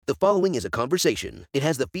The following is a conversation. It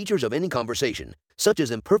has the features of any conversation, such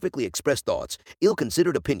as imperfectly expressed thoughts,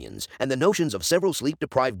 ill-considered opinions, and the notions of several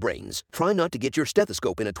sleep-deprived brains. Try not to get your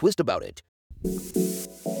stethoscope in a twist about it.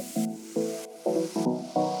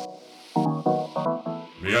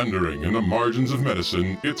 Meandering in the margins of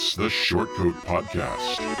medicine, it's the Shortcoat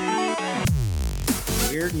Podcast.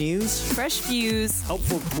 Weird news, fresh views,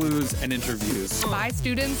 helpful clues, and interviews. By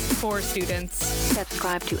students, for students.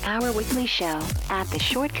 Subscribe to our weekly show at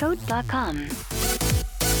theshortcoat.com.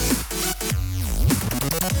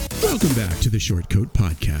 Welcome back to the Shortcoat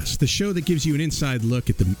Podcast, the show that gives you an inside look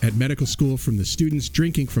at medical school from the students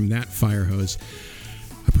drinking from that fire hose,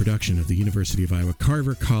 a production of the University of Iowa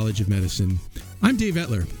Carver College of Medicine. I'm Dave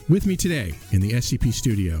Etler. With me today in the SCP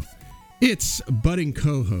studio, it's budding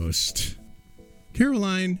co-host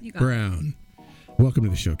Caroline Brown. Welcome to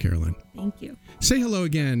the show, Caroline. Thank you. Say hello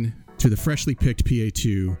again to the freshly picked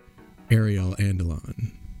PA2, Ariel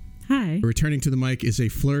Andelon. Hi. Returning to the mic is a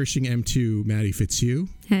flourishing M2, Maddie Fitzhugh.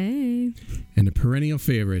 Hey. And a perennial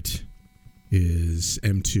favorite is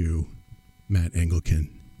M2, Matt Engelken.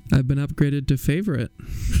 I've been upgraded to favorite.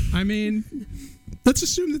 I mean, let's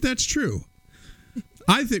assume that that's true.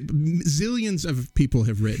 I think zillions of people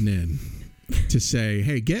have written in to say,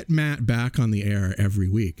 hey, get Matt back on the air every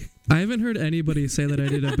week. I haven't heard anybody say that I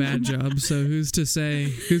did a bad job, so who's to say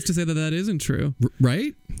that that isn't true?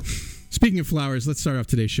 Right? Speaking of flowers, let's start off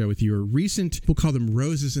today's show with your recent, we'll call them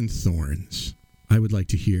roses and thorns. I would like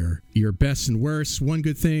to hear your best and worst, one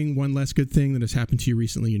good thing, one less good thing that has happened to you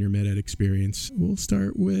recently in your med ed experience. We'll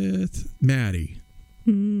start with Maddie.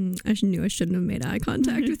 I knew I shouldn't have made eye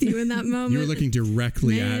contact with you in that moment. You were looking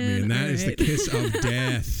directly at me, and that is the kiss of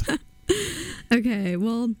death. Okay,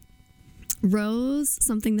 well, Rose,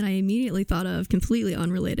 something that I immediately thought of, completely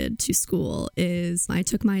unrelated to school, is I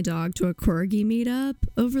took my dog to a corgi meetup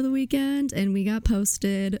over the weekend, and we got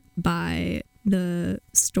posted by the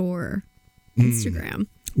store Instagram.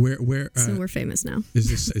 Where? So we're famous now.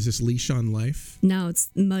 Is this Leash on Life? No, it's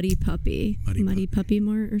Muddy Puppy. Muddy Puppy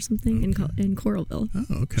Mart or something in Coralville.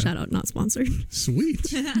 Oh, okay. Shout out, not sponsored.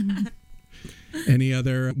 Sweet. Any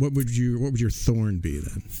other? What would your thorn be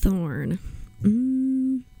then? Thorn.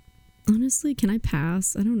 Honestly, can I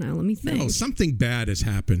pass? I don't know. Let me think. No, something bad has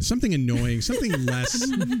happened. Something annoying. Something less.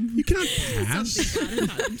 You cannot pass.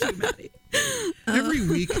 Every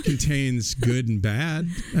week contains good and bad.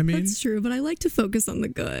 I mean, that's true, but I like to focus on the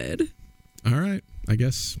good. All right. I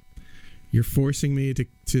guess you're forcing me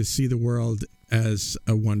to see the world as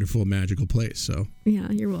a wonderful, magical place. So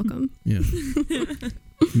yeah, you're welcome. Yeah.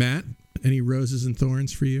 Matt, any roses and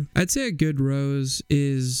thorns for you? I'd say a good rose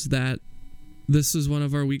is that this is one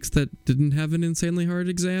of our weeks that didn't have an insanely hard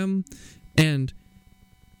exam, and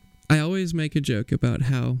I always make a joke about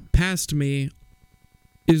how past me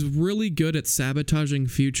is really good at sabotaging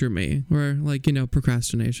future me, or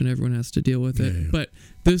procrastination, everyone has to deal with it. Yeah. But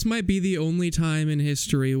this might be the only time in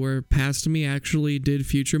history where past me actually did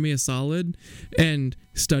future me a solid and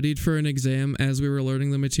studied for an exam as we were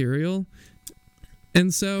learning the material.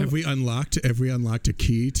 And so have we unlocked a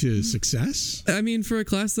key to success? I mean, for a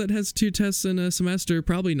class that has 2 tests in a semester,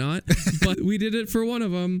 probably not, but we did it for one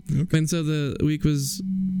of them. Okay. And so the week was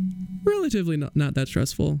relatively not that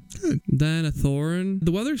stressful. Good. Then a thorn.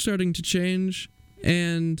 The weather's starting to change,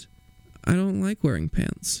 and I don't like wearing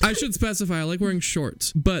pants. I should specify, I like wearing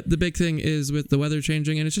shorts. But the big thing is with the weather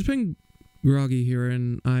changing, and it's just been groggy here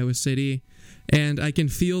in Iowa City, and I can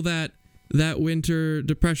feel that winter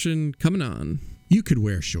depression coming on. You could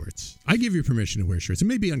wear shorts. I give you permission to wear shorts. It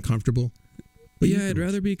may be uncomfortable. But yeah, I'd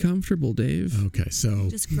rather be comfortable, Dave. Okay, so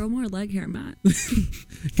just grow more leg hair, Matt.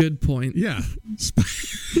 Good point. Yeah.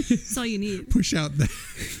 That's all you need. Push out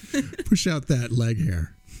that leg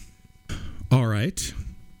hair. All right.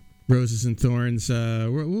 Roses and thorns.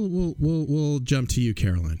 We'll jump to you,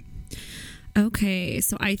 Caroline. Okay,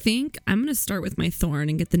 so I think I'm going to start with my thorn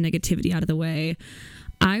and get the negativity out of the way.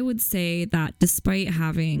 I would say that despite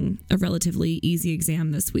having a relatively easy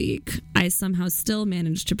exam this week, I somehow still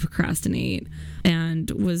managed to procrastinate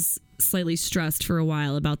and was slightly stressed for a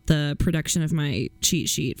while about the production of my cheat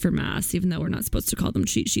sheet for maths, even though we're not supposed to call them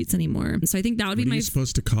cheat sheets anymore. So I think that would be What are you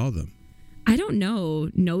supposed to call them? I don't know.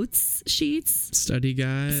 Notes sheets? Study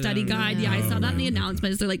guide? Yeah, I saw that in the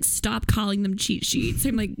announcements. They're like, stop calling them cheat sheets.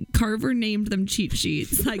 I'm like, Carver named them cheat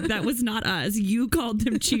sheets. Like, that was not us. You called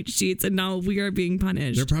them cheat sheets, and now we are being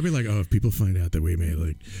punished. They're probably like, if people find out that we may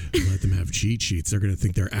let them have cheat sheets, they're going to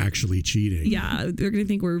think they're actually cheating. Yeah, they're going to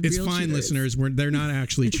think we're It's real fine, cheaters. listeners. They're not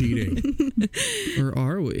actually cheating. Or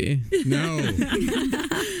are we? No.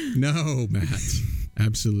 No, Matt.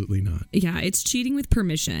 Absolutely not. Yeah, it's cheating with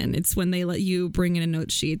permission. It's when they let you bring in a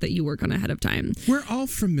note sheet that you work on ahead of time. We're all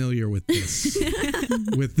familiar with this,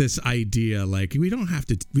 with this idea. Like, we don't have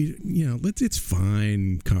to, it's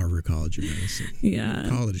fine, Carver College of Medicine. Yeah.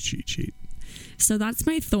 Call it a cheat sheet. So that's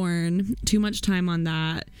my thorn. Too much time on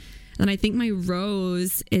that. And I think my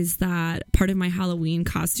rose is that part of my Halloween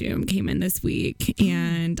costume came in this week,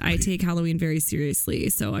 and I take Halloween very seriously,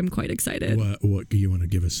 so I'm quite excited. What do you want to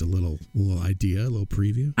give us a little idea, a little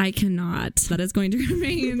preview? I cannot. That is going to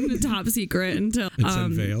remain top secret until it's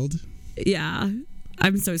unveiled. Yeah.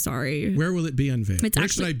 I'm so sorry. Where will it be unveiled? Where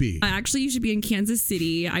should I be? Actually, you should be in Kansas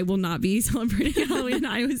City. I will not be celebrating Halloween in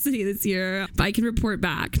Iowa City this year, but I can report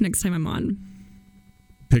back next time I'm on.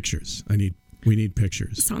 Pictures. We need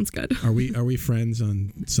pictures. Sounds good. Are we friends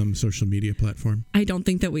on some social media platform? I don't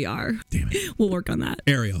think that we are. Damn it. We'll work on that.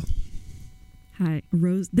 Ariel. Hi,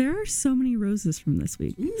 Rose. There are so many roses from this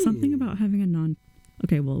week. Ooh. Something about having a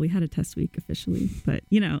okay, well, we had a test week officially, but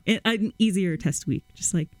an easier test week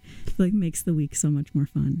just makes the week so much more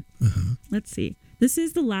fun. Uh-huh. Let's see. This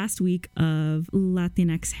is the last week of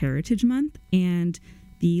Latinx Heritage Month, and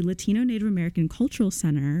the Latino Native American Cultural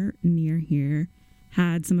Center near here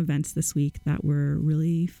had some events this week that were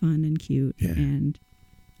really fun and cute. Yeah. And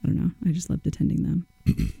I don't know, I just loved attending them.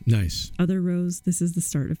 Nice. Other Rose, this is the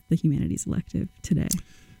start of the humanities elective today.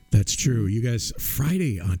 That's true. You guys,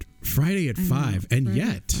 Friday at 5, and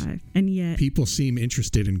yet people seem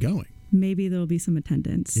interested in going. Maybe there'll be some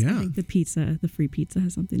attendance. Yeah. I think the free pizza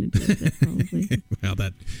has something to do with it, probably. Well,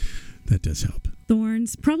 that does help.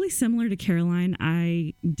 Thorns, probably similar to Caroline.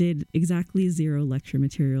 I did exactly 0 lecture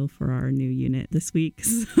material for our new unit this week.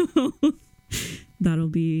 So that'll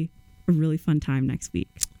be a really fun time next week,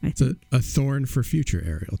 I think. A thorn for future,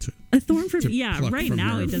 Ariel, too. A thorn for, right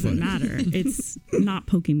now it doesn't matter. It's not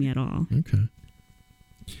poking me at all. Okay.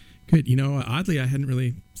 Good. Oddly, I hadn't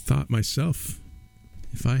really thought myself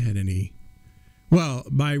if I had any. Well,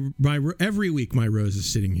 every week my Rose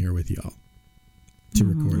is sitting here with y'all to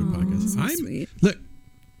record a podcast. Sweet. Look,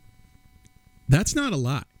 that's not a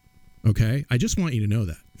lie. Okay, I just want you to know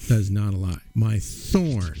that is not a lie. My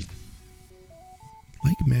thorn,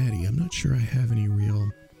 like Maddie, I'm not sure I have any real.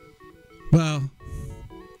 Well,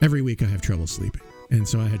 every week I have trouble sleeping, and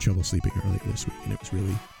so I had trouble sleeping earlier this week, and it was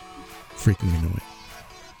really freaking annoying.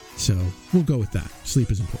 So we'll go with that.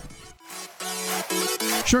 Sleep is important.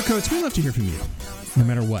 Shortcoats, we love to hear from you, no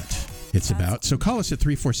matter what it's about. So call us at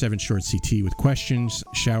 347-SHORT-CT with questions,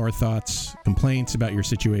 shower thoughts, complaints about your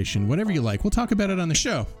situation, whatever you like. We'll talk about it on the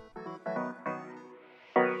show.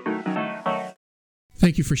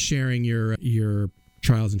 Thank you for sharing your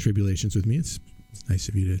trials and tribulations with me. It's nice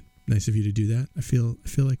of you to do that. I feel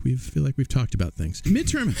like we've talked about things.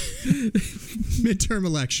 Midterm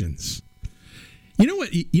elections. You know what?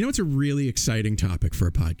 It's a really exciting topic for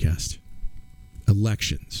a podcast.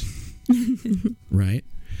 Elections. Right?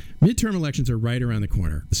 Midterm elections are right around the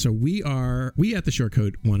corner. So we at the Short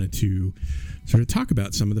Coat wanted to sort of talk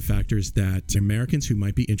about some of the factors that Americans who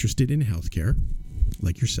might be interested in healthcare,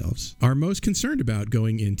 like yourselves, are most concerned about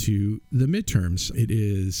going into the midterms. It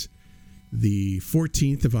is the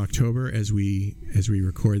 14th of October as we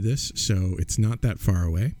record this, so it's not that far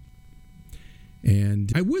away.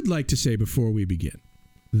 And I would like to say before we begin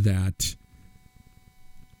that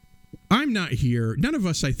I'm not here. None of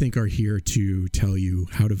us, I think, are here to tell you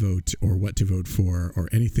how to vote or what to vote for or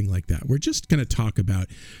anything like that. We're just going to talk about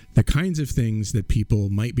the kinds of things that people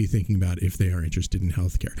might be thinking about if they are interested in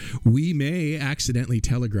healthcare. We may accidentally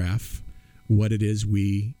telegraph what it is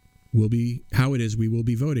how it is we will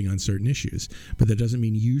be voting on certain issues, but that doesn't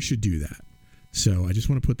mean you should do that. So I just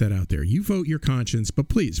want to put that out there. You vote your conscience, but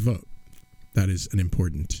please vote. That is an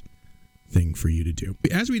important thing for you to do.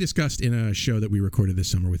 As we discussed in a show that we recorded this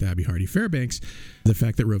summer with Abby Hardy Fairbanks, the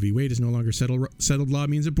fact that Roe v. Wade is no longer settled law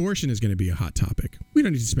means abortion is going to be a hot topic. We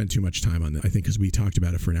don't need to spend too much time on that, I think, because we talked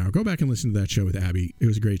about it for an hour. Go back and listen to that show with Abby. It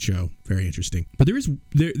was a great show. Very interesting. But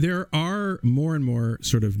there are more and more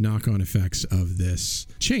sort of knock-on effects of this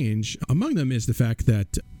change. Among them is the fact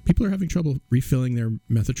that people are having trouble refilling their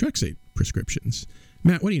methotrexate prescriptions.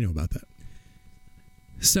 Matt, what do you know about that?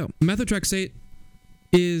 So, methotrexate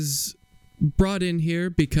is brought in here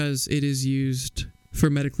because it is used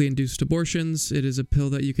for medically induced abortions. It is a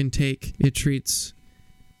pill that you can take. It treats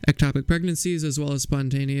ectopic pregnancies as well as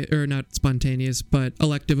not spontaneous, but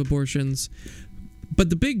elective abortions.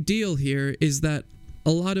 But the big deal here is that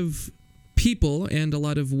a lot of people and a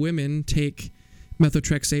lot of women take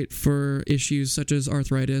methotrexate for issues such as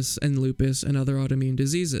arthritis and lupus and other autoimmune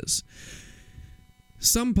diseases.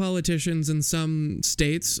 Some politicians in some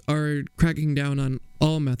states are cracking down on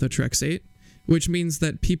all methotrexate, which means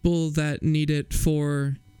that people that need it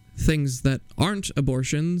for things that aren't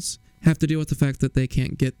abortions have to deal with the fact that they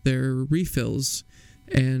can't get their refills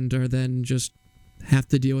and are then just have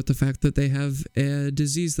to deal with the fact that they have a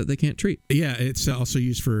disease that they can't treat. Yeah, it's also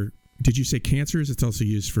used for, did you say cancers? It's also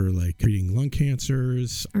used for like treating lung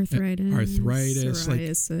cancers, arthritis,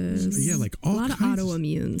 psoriasis, like all a lot of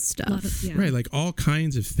autoimmune stuff. Right, like all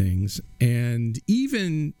kinds of things. And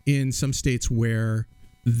even in some states where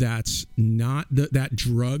that's not, that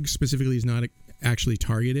drug specifically is not actually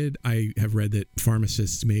targeted, I have read that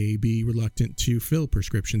pharmacists may be reluctant to fill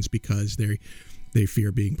prescriptions because they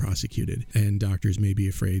fear being prosecuted, and doctors may be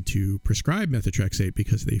afraid to prescribe methotrexate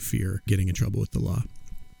because they fear getting in trouble with the law.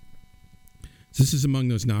 So this is among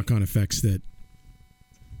those knock-on effects that,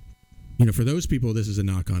 for those people, this is a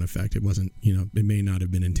knock-on effect. It wasn't, it may not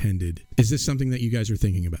have been intended. Is this something that you guys are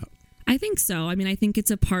thinking about? I think so. I mean, I think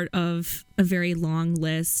it's a part of a very long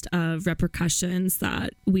list of repercussions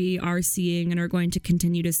that we are seeing and are going to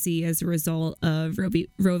continue to see as a result of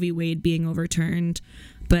Roe v. Wade being overturned.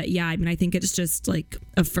 But yeah, I mean, I think it's just like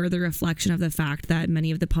a further reflection of the fact that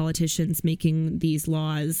many of the politicians making these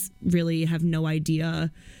laws really have no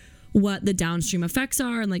idea what the downstream effects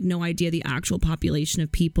are and like no idea the actual population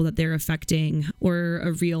of people that they're affecting or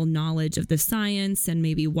a real knowledge of the science and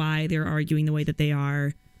maybe why they're arguing the way that they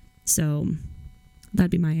are. So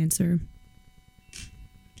that'd be my answer.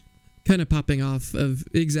 Kind of popping off of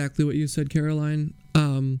exactly what you said, Caroline.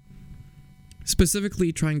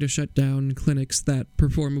 Specifically trying to shut down clinics that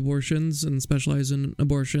perform abortions and specialize in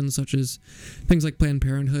abortions, such as things like Planned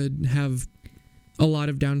Parenthood, have a lot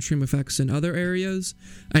of downstream effects in other areas.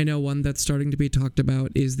 I know one that's starting to be talked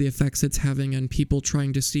about is the effects it's having on people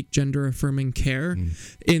trying to seek gender-affirming care,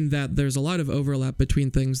 in that there's a lot of overlap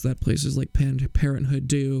between things that places like Planned Parenthood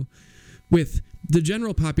do with the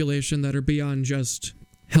general population that are beyond just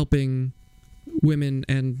helping women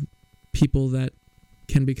and people that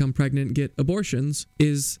can become pregnant get abortions,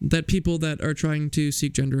 is that people that are trying to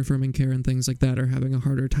seek gender-affirming care and things like that are having a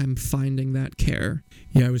harder time finding that care.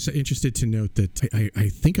 Yeah, I was interested to note that I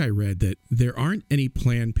think I read that there aren't any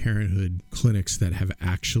Planned Parenthood clinics that have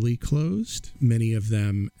actually closed. Many of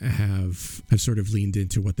them have sort of leaned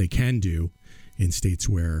into what they can do in states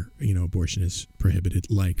where, abortion is prohibited,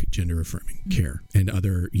 like gender-affirming care and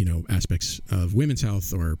other, aspects of women's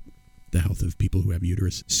health or the health of people who have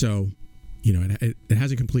uterus. So, it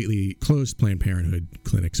hasn't completely closed Planned Parenthood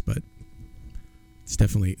clinics, but it's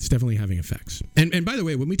definitely having effects. And by the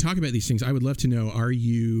way, when we talk about these things, I would love to know, are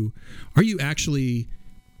you actually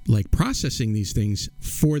like processing these things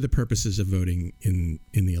for the purposes of voting in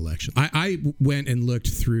the election? I went and looked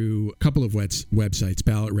through a couple of websites,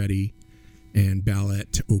 Ballot Ready and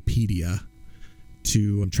Ballotopedia,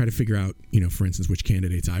 to try to figure out, for instance, which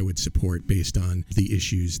candidates I would support based on the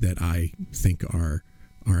issues that I think are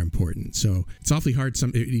important. So it's awfully hard.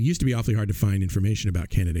 It used to be awfully hard to find information about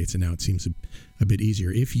candidates, and now it seems a bit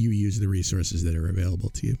easier if you use the resources that are available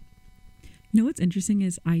to you. What's interesting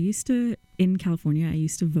is in California, I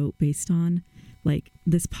used to vote based on like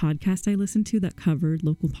this podcast I listened to that covered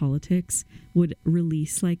local politics would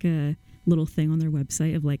release like a little thing on their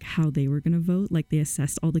website of like how they were going to vote. Like they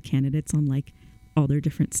assessed all the candidates on like all their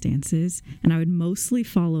different stances, and I would mostly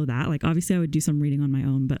follow that. Like obviously I would do some reading on my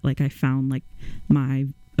own, but like I found like my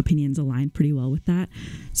opinions aligned pretty well with that.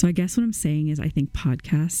 So I guess what I'm saying is I think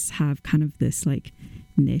podcasts have kind of this like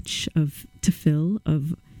niche to fill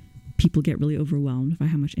of people get really overwhelmed by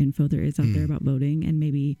how much info there is out there about voting, and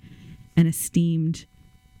maybe an esteemed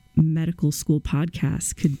medical school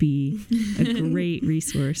podcast could be a great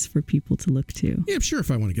resource for people to look to. Yeah, I'm sure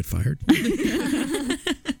if I want to get fired.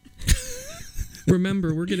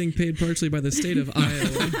 Remember, we're getting paid partially by the state of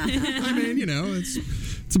Iowa. I mean,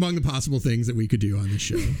 it's among the possible things that we could do on this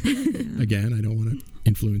show. Again, I don't want to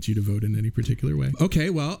influence you to vote in any particular way. Okay,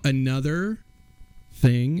 well, another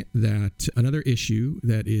issue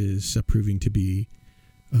that is proving to be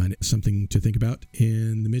something to think about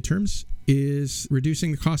in the midterms is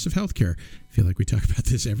reducing the cost of healthcare. I feel like we talk about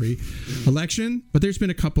this every election, but there's been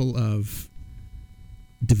a couple of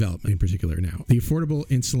development in particular now. The Affordable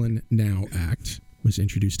Insulin Now Act was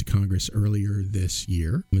introduced to Congress earlier this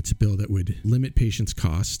year. It's a bill that would limit patients'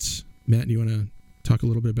 costs. Matt, do you want to talk a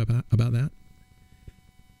little bit about that?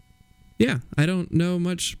 Yeah, I don't know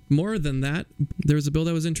much more than that. There was a bill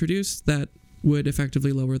that was introduced that would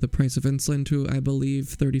effectively lower the price of insulin to, I believe,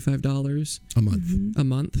 $35 a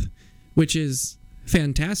month, which is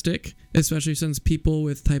fantastic, especially since people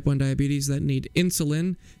with type 1 diabetes that need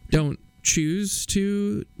insulin don't choose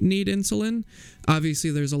to need insulin.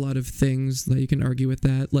 Obviously, there's a lot of things that you can argue with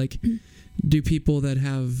that, like do people that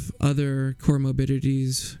have other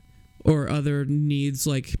comorbidities or other needs,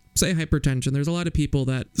 like say hypertension. There's a lot of people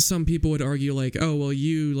that some people would argue like, oh, well,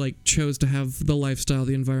 you like chose to have the lifestyle,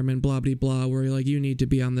 the environment, blah, blah, blah, where like you need to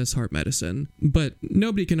be on this heart medicine. But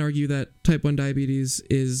nobody can argue that type 1 diabetes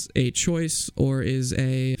is a choice or is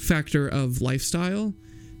a factor of lifestyle.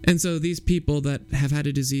 And so these people that have had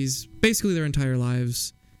a disease basically their entire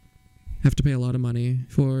lives have to pay a lot of money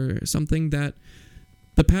for something that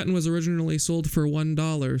the patent was originally sold for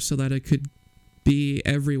 $1 so that it could be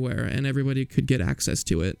everywhere and everybody could get access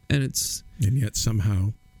to it. And yet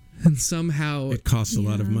somehow it costs a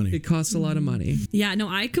lot of money. It costs a lot of money. Yeah, no,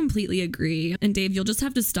 I completely agree. And Dave, you'll just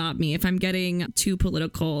have to stop me if I'm getting too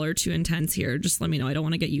political or too intense here. Just let me know. I don't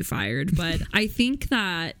want to get you fired. But I think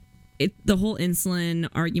that the whole insulin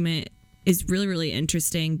argument is really, really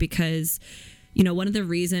interesting because, you know, one of the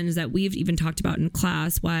reasons that we've even talked about in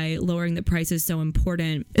class why lowering the price is so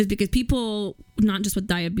important is because people, not just with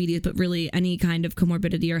diabetes, but really any kind of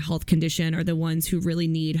comorbidity or health condition, are the ones who really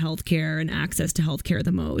need healthcare and access to healthcare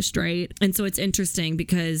the most, right? And so it's interesting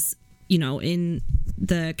because, you know, in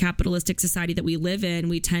the capitalistic society that we live in,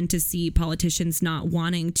 we tend to see politicians not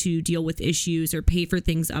wanting to deal with issues or pay for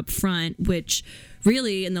things up front, which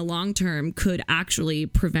really in the long term could actually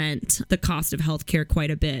prevent the cost of healthcare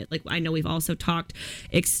quite a bit. Like, I know we've also talked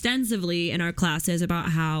extensively in our classes about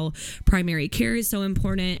how primary care is so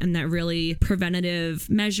important and that really preventative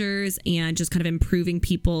measures and just kind of improving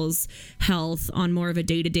people's health on more of a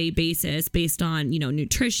day-to-day basis based on, you know,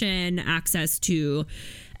 nutrition, access to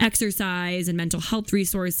exercise and mental health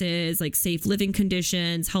resources, like safe living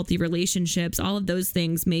conditions, healthy relationships, all of those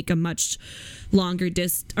things make a much longer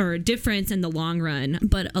difference in the long run.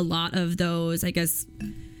 But a lot of those, I guess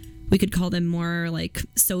we could call them more like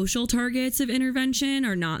social targets of intervention,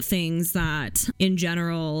 are not things that in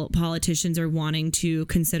general politicians are wanting to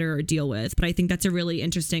consider or deal with. But I think that's a really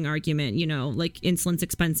interesting argument. You know, like insulin's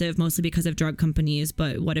expensive mostly because of drug companies,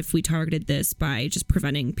 but what if we targeted this by just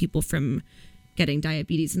preventing people from getting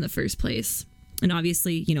diabetes in the first place? And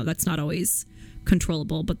obviously, you know, that's not always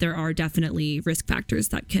controllable, but there are definitely risk factors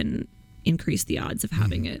that can increase the odds of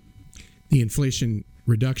having it. The Inflation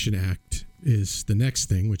Reduction Act is the next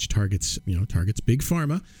thing, which targets big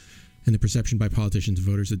pharma and the perception by politicians and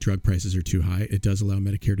voters that drug prices are too high. It does allow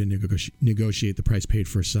Medicare to negotiate the price paid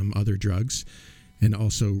for some other drugs, and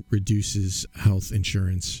also reduces health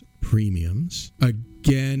insurance premiums.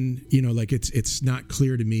 Again, you know, like it's not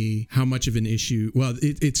clear to me how much of an issue. Well,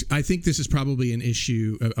 I think this is probably an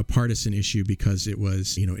issue, a partisan issue, because it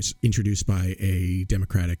was, you know, it's introduced by a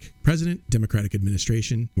Democratic president, Democratic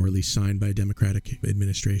administration, or at least signed by a Democratic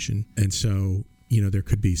administration. And so, you know, there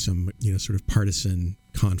could be some, you know, sort of partisan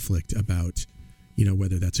conflict about, you know,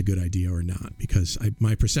 whether that's a good idea or not, because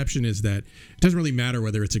my perception is that it doesn't really matter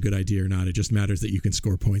whether it's a good idea or not. It just matters that you can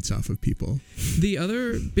score points off of people. The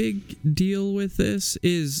other big deal with this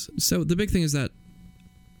is, so the big thing is that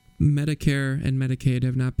Medicare and Medicaid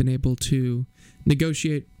have not been able to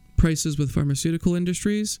negotiate prices with pharmaceutical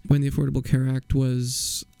industries. When the Affordable Care Act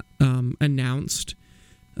was announced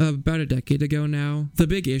about a decade ago now, the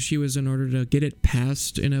big issue is in order to get it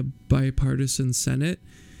passed in a bipartisan Senate,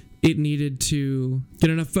 it needed to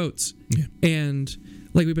get enough votes. Yeah. And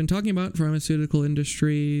like we've been talking about, pharmaceutical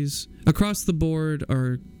industries across the board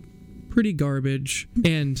are pretty garbage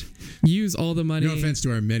and use all the money. No offense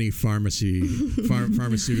to our many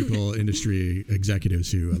pharmaceutical industry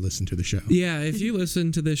executives who listen to the show. Yeah, if you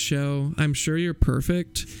listen to this show, I'm sure you're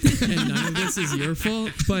perfect and none of this is your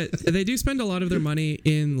fault. But they do spend a lot of their money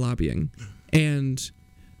in lobbying. And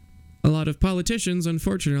a lot of politicians,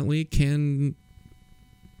 unfortunately, can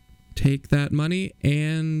take that money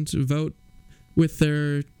and vote with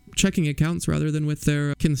their checking accounts rather than with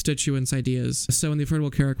their constituents' ideas. So when the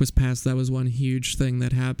Affordable Care Act was passed, that was one huge thing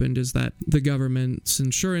that happened, is that the government's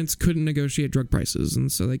insurance couldn't negotiate drug prices, and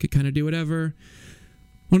so they could kind of do whatever.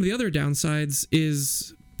 One of the other downsides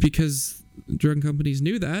is because drug companies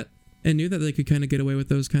knew that, and knew that they could kind of get away with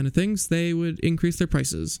those kind of things, they would increase their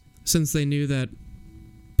prices, since they knew that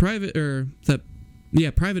private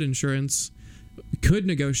insurance could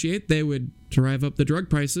negotiate. They would drive up the drug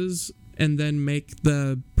prices and then make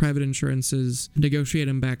the private insurances negotiate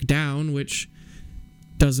them back down, which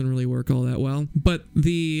doesn't really work all that well. But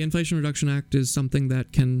the Inflation Reduction Act is something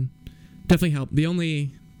that can definitely help. The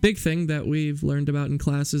only big thing that we've learned about in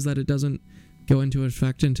class is that it doesn't go into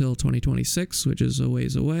effect until 2026, which is a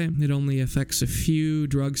ways away. It only affects a few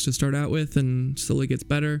drugs to start out with and slowly gets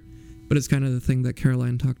better. But it's kind of the thing that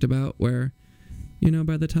Caroline talked about, where, you know,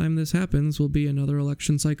 by the time this happens, we'll be another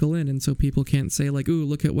election cycle in, and so people can't say, like, ooh,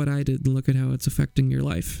 look at what I did and look at how it's affecting your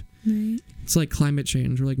life. Right. It's like climate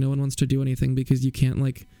change, where, like, no one wants to do anything because you can't,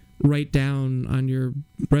 like, write down on your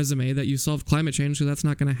resume that you solved climate change, because that's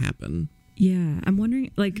not going to happen. Yeah, I'm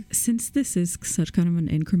wondering, like, since this is such kind of an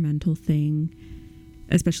incremental thing,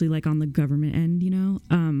 especially like on the government end,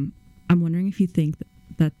 I'm wondering if you think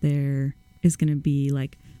that there is going to be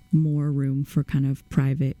like more room for kind of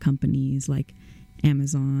private companies like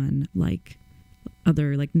Amazon, like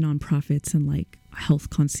other like nonprofits and like health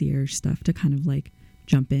concierge stuff to kind of like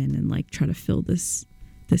jump in and like try to fill this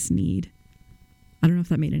need. I don't know if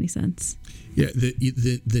that made any sense. Yeah,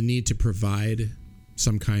 the need to provide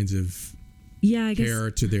some kinds of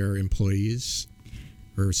care to their employees,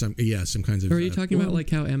 or some kinds of. Or are you talking about like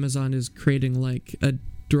how Amazon is creating like a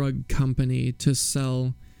drug company to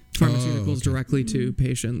sell pharmaceuticals directly to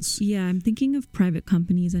patients? Yeah, I'm thinking of private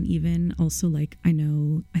companies, and even also like I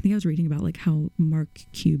think I was reading about like how Mark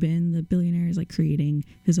Cuban, the billionaire, is like creating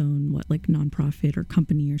his own nonprofit or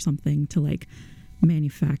company or something to like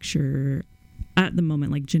manufacture at the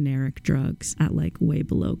moment like generic drugs at like way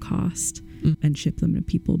below cost and ship them to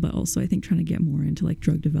people, but also I think trying to get more into like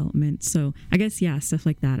drug development. So I guess stuff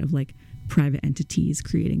like that of like private entities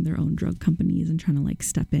creating their own drug companies and trying to like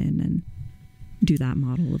step in and do that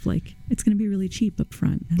model of like it's going to be really cheap up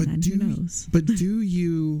front, and then who knows. But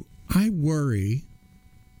I worry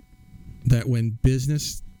that when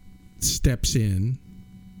business steps in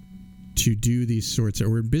to do these sorts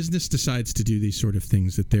of, or business decides to do these sort of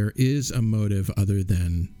things, that there is a motive other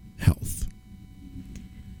than health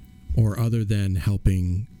or other than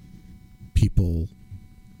helping people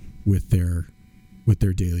with their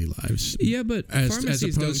daily lives. Yeah, but as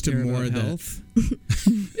opposed to more than health.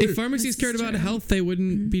 If pharmacies cared about health, they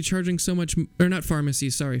wouldn't be charging so much. Or not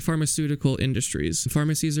pharmacies, sorry, pharmaceutical industries.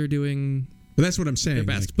 Pharmacies are doing. But that's what I'm saying. Their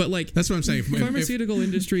best, but like that's what I'm saying. Pharmaceutical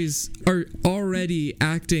industries are already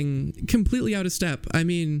acting completely out of step. I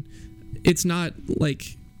mean, it's not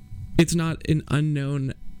an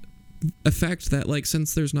unknown effect that like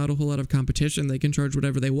since there's not a whole lot of competition, they can charge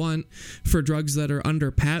whatever they want. For drugs that are under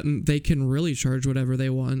patent, they can really charge whatever they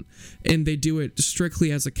want, and they do it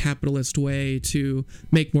strictly as a capitalist way to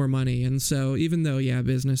make more money. And so even though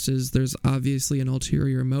businesses, there's obviously an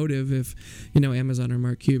ulterior motive if Amazon or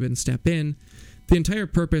Mark Cuban step in, the entire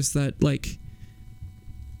purpose that like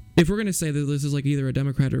if we're going to say that this is like either a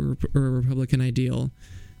Democrat or a Republican ideal,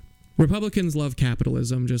 Republicans love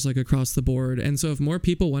capitalism just like across the board. And so if more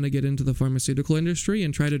people want to get into the pharmaceutical industry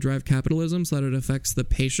and try to drive capitalism so that it affects the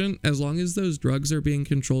patient, as long as those drugs are being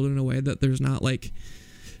controlled in a way that there's not like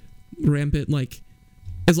rampant, like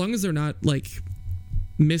as long as they're not like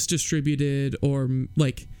misdistributed or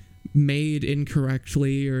like made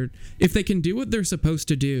incorrectly, or if they can do what they're supposed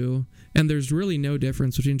to do and there's really no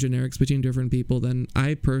difference between generics between different people, then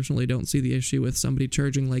I personally don't see the issue with somebody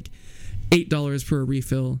charging like $8 for a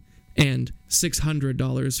refill and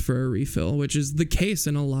 $600 for a refill, which is the case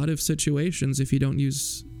in a lot of situations if you don't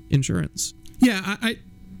use insurance. Yeah,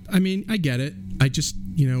 I mean, I get it. I just,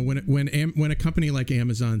 when a company like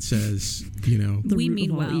Amazon says, we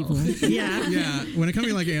mean well. Evil. Yeah, when a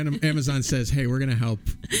company like Amazon says, hey, we're going to help,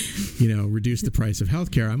 reduce the price of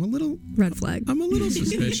healthcare, I'm a little red flag. I'm a little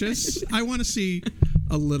suspicious. I want to see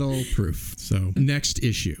a little proof. So, next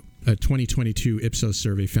issue. A 2022 Ipsos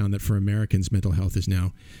survey found that for Americans, mental health is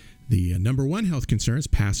now the number one health concerns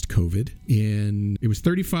past COVID. It was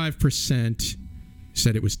 35%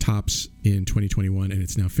 said it was tops in 2021, and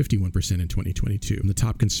it's now 51% in 2022. And the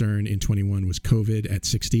top concern in 21 was COVID at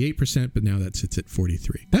 68%, but now that sits at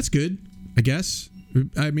 43%. That's good, I guess.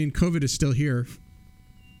 I mean, COVID is still here.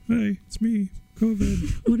 Hey, it's me,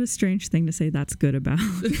 COVID. What a strange thing to say that's good about.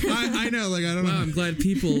 I know, like, I don't know. I'm glad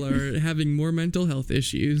people are having more mental health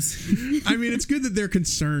issues. I mean, it's good that they're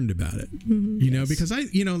concerned about it, because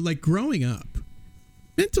like growing up,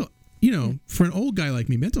 for an old guy like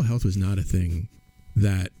me, mental health was not a thing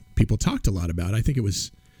that people talked a lot about. I think it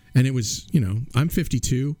was, I'm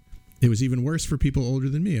 52. It was even worse for people older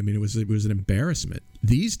than me. I mean, it was an embarrassment.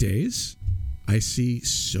 These days, I see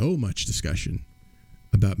so much discussion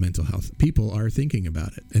about mental health. People are thinking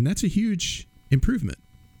about it, and that's a huge improvement.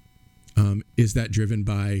 Is that driven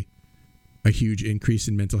by a huge increase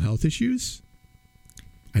in mental health issues?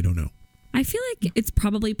 I don't know. I feel like it's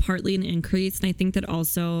probably partly an increase, and I think that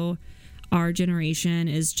also our generation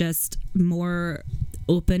is just more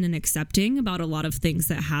open and accepting about a lot of things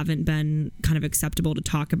that haven't been kind of acceptable to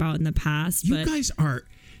talk about in the past. You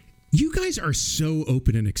guys are so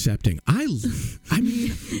open and accepting. I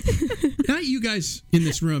mean, not you guys in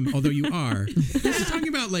this room, although you are. This is talking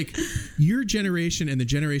about like your generation and the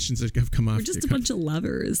generations that have come off. We're just a bunch of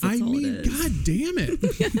lovers. That's all it is. God damn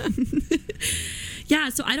it. Yeah,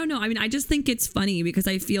 so I don't know. I mean, I just think it's funny because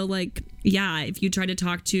I feel like, if you try to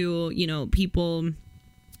talk to, people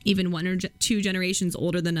even 1 or 2 generations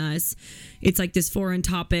older than us, it's like this foreign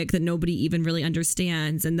topic that nobody even really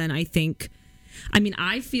understands. And then I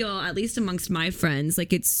feel, at least amongst my friends,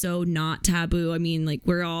 like it's so not taboo. I mean, like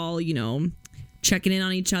we're all, checking in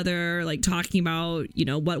on each other, like talking about,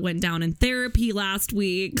 what went down in therapy last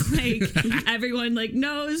week. Like everyone like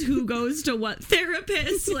knows who goes to what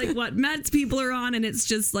therapist, like what meds people are on. And it's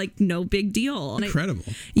just like no big deal. Incredible.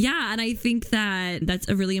 And I think that that's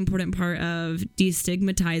a really important part of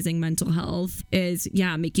destigmatizing mental health is,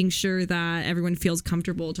 making sure that everyone feels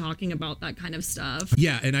comfortable talking about that kind of stuff.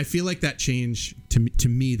 Yeah. And I feel like that change, to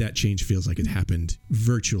me, that change feels like it happened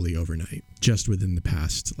virtually overnight, just within the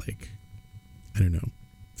past,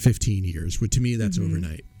 15 years. To me, that's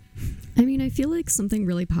overnight. I mean, I feel like something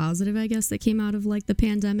really positive, I guess, that came out of like the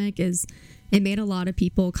pandemic is it made a lot of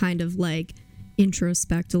people kind of like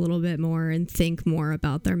introspect a little bit more and think more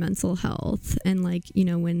about their mental health. And like,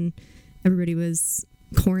 when everybody was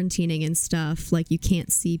quarantining and stuff, like you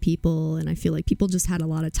can't see people. And I feel like people just had a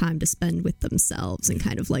lot of time to spend with themselves and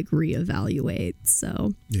kind of like reevaluate.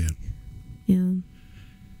 So, yeah.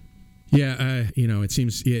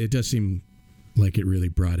 It does seem like it really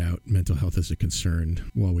brought out mental health as a concern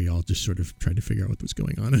while we all just sort of tried to figure out what was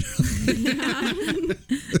going on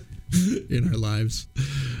in our lives.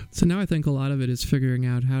 So now I think a lot of it is figuring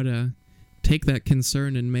out how to take that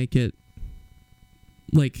concern and make it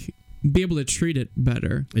like be able to treat it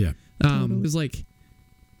better. Yeah. Because like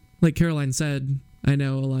Caroline said, I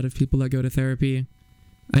know a lot of people that go to therapy.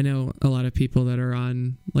 I know a lot of people that are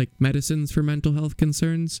on like medicines for mental health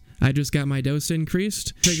concerns. I just got my dose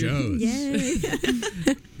increased. Yay.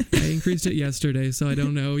 I increased it yesterday, so I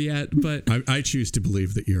don't know yet. But I choose to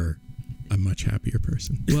believe that you're a much happier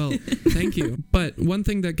person. Well, thank you. But one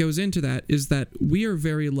thing that goes into that is that we are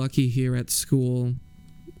very lucky here at school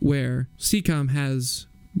where CCOM has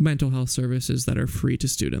mental health services that are free to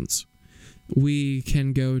students. We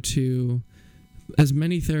can go to as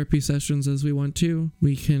many therapy sessions as we want to.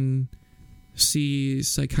 We can see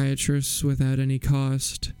psychiatrists without any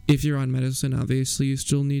cost. If you're on medicine, obviously you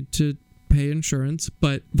still need to pay insurance,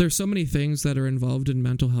 but there's so many things that are involved in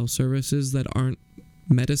mental health services that aren't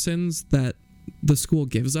medicines that the school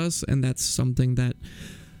gives us, and that's something that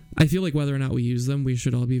I feel like whether or not we use them, we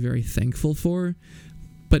should all be very thankful for,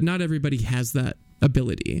 but not everybody has that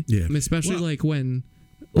ability. Yeah. Especially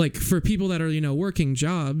like for people that are, working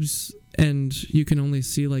jobs and you can only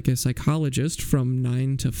see like a psychologist from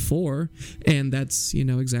 9 to 4 and that's,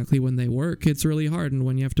 exactly when they work. It's really hard. And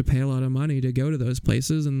when you have to pay a lot of money to go to those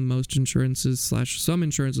places and most insurances / some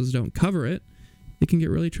insurances don't cover it, it can get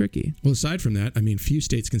really tricky. Well, aside from that, I mean, few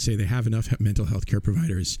states can say they have enough mental health care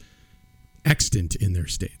providers extant in their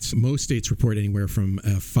states. Most states report anywhere from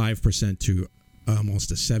 5% to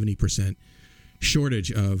almost a 70%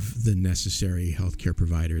 shortage of the necessary healthcare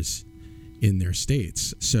providers in their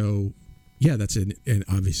states. So, yeah, that's an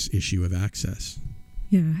obvious issue of access.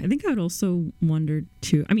 Yeah, I think I would also wonder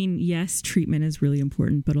too. I mean, yes, treatment is really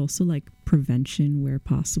important, but also like prevention where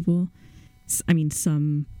possible. I mean,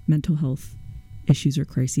 some mental health issues or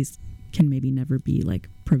crises can maybe never be like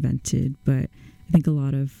prevented, but I think a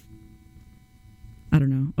lot of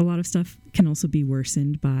stuff can also be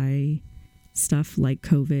worsened by stuff like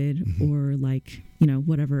COVID or like,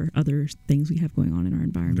 whatever other things we have going on in our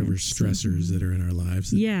environment. Whatever stressors that are in our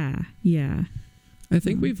lives. Yeah. I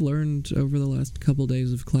think we've learned over the last couple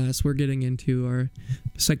days of class, we're getting into our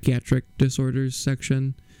psychiatric disorders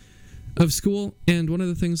section of school. And one of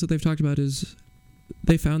the things that they've talked about is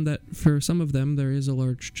they found that for some of them, there is a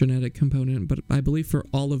large genetic component, but I believe for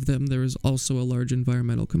all of them, there is also a large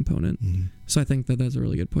environmental component. Mm-hmm. So I think that that's a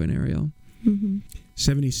really good point, Ariel.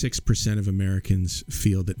 76% of Americans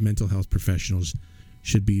feel that mental health professionals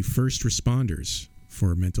should be first responders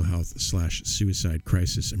for mental health / suicide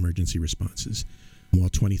crisis emergency responses, while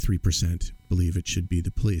 23% believe it should be the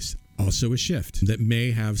police. Also a shift that may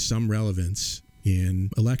have some relevance in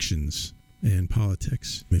elections and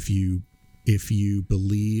politics. If you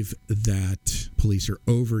believe that police are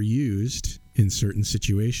overused in certain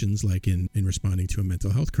situations, like in responding to a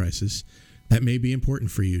mental health crisis, that may be important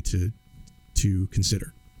for you to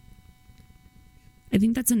consider. I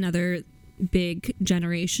think that's another big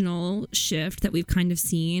generational shift that we've kind of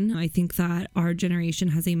seen. I think that our generation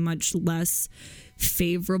has a much less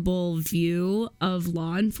favorable view of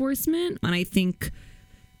law enforcement. And I think,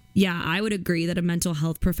 I would agree that a mental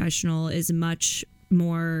health professional is much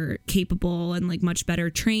more capable and like much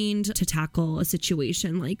better trained to tackle a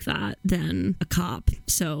situation like that than a cop.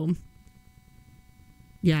 So,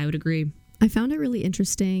 I would agree. I found it really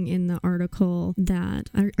interesting in the article that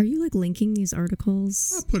are you like linking these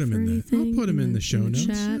articles? I'll put them in the show notes.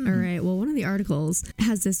 Chat? Yeah. All right. Well, one of the articles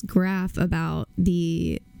has this graph about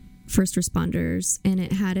the first responders, and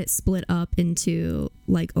it had it split up into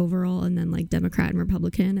like overall and then like Democrat and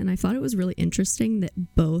Republican. And I thought it was really interesting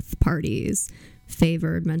that both parties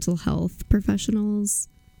favored mental health professionals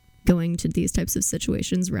going to these types of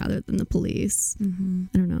situations rather than the police. Mm-hmm.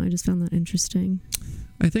 I don't know. I just found that interesting.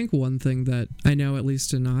 I think one thing that I know, at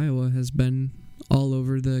least in Iowa, has been all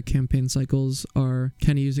over the campaign cycles are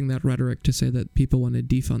kind of using that rhetoric to say that people want to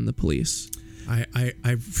defund the police.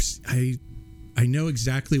 I know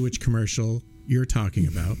exactly which commercial you're talking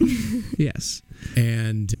about. Yes.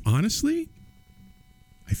 And honestly,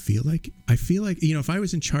 I feel like, you know, if I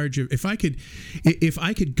was in charge of, if I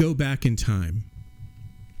could go back in time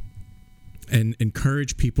and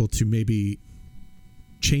encourage people to maybe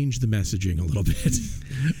change the messaging a little bit,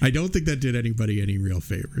 I don't think that did anybody any real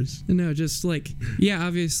favors. No, just like, yeah,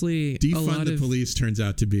 obviously defund the police turns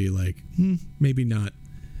out to be like, maybe not.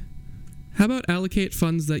 How about allocate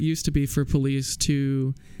funds that used to be for police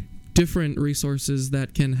to different resources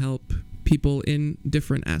that can help people in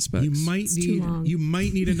different aspects? You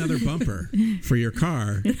might need another bumper for your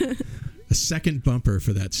car. A second bumper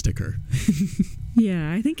for that sticker.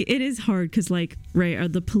 Yeah, I think it is hard because, like,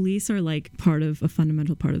 right, the police are like a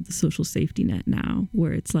fundamental part of the social safety net now,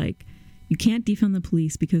 where it's like you can't defund the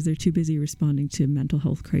police because they're too busy responding to mental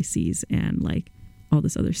health crises and like all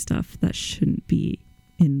this other stuff that shouldn't be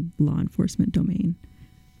in law enforcement domain.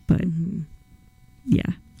 But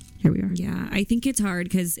yeah, here we are. Yeah, I think it's hard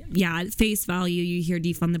because, yeah, at face value, you hear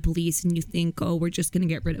defund the police and you think, oh, we're just going to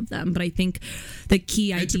get rid of them. But I think the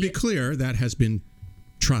key idea... And to be clear, that has been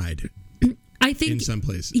tried. I think... In some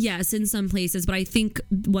places. Yes, in some places. But I think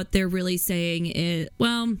what they're really saying is,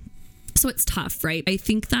 well, so it's tough, right? I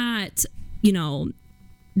think that, you know,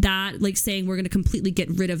 that like saying we're going to completely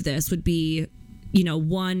get rid of this would be, you know,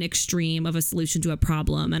 one extreme of a solution to a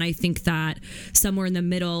problem. And I think that somewhere in the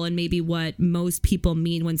middle, and maybe what most people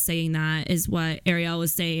mean when saying that, is what Ariel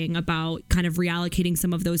was saying about kind of reallocating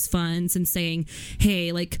some of those funds and saying,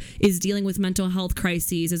 hey, like, is dealing with mental health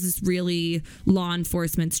crises, is this really law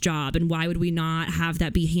enforcement's job? And why would we not have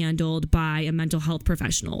that be handled by a mental health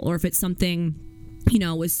professional? Or if it's something, you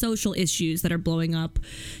know, with social issues that are blowing up,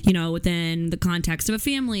 you know, within the context of a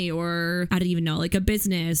family, or I don't even know, like a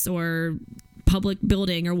business or public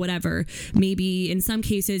building or whatever, maybe in some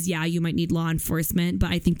cases, yeah, you might need law enforcement, but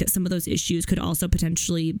I think that some of those issues could also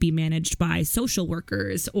potentially be managed by social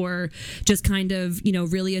workers, or just kind of, you know,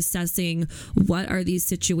 really assessing what are these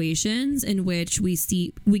situations in which we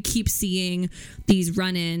keep seeing these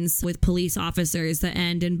run-ins with police officers that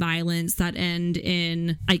end in violence, that end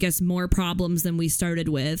in, I guess, more problems than we started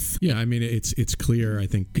with. Yeah, I mean, it's clear. I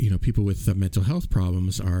think, you know, people with mental health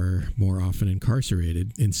problems are more often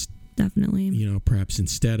incarcerated. Definitely. You know, perhaps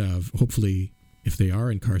instead of, hopefully, if they are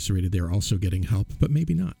incarcerated, they're also getting help, but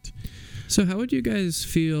maybe not. So how would you guys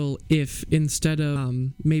feel if instead of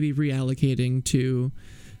maybe reallocating to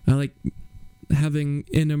like having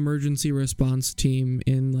an emergency response team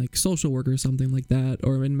in like social work or something like that,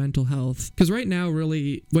 or in mental health? Because right now,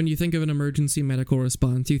 really, when you think of an emergency medical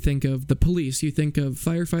response, you think of the police, you think of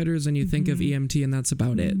firefighters, and you think of EMT, and that's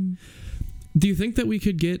about it. Do you think that we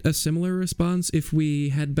could get a similar response if we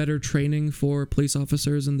had better training for police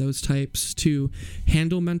officers and those types to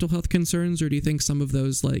handle mental health concerns? Or do you think some of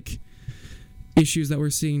those like issues that we're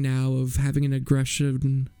seeing now of having an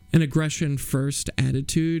aggression first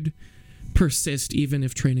attitude persist even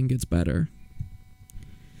if training gets better?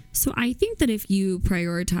 So I think that if you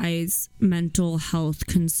prioritize mental health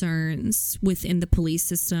concerns within the police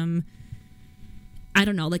system, I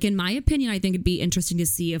don't know, like in my opinion, I think it'd be interesting to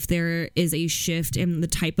see if there is a shift in the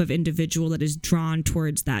type of individual that is drawn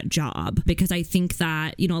towards that job. Because I think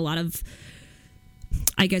that, you know, a lot of,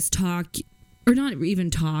 I guess, talk, or not even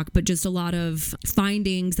talk, but just a lot of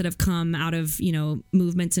findings that have come out of, you know,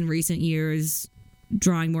 movements in recent years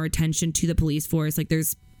drawing more attention to the police force. Like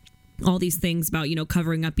there's all these things about, you know,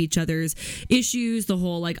 covering up each other's issues, the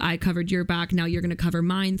whole like I covered your back, now you're going to cover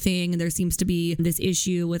mine thing. And there seems to be this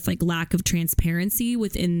issue with like lack of transparency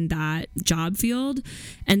within that job field.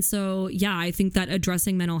 And so, yeah, I think that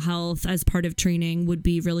addressing mental health as part of training would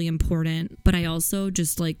be really important. But I also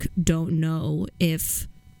just like don't know if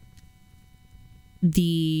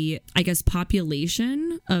the, I guess,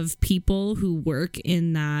 population of people who work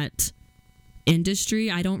in that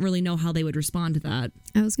industry, I don't really know how they would respond to that.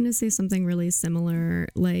 I was going to say something really similar.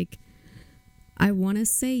 Like, I want to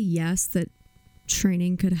say yes, that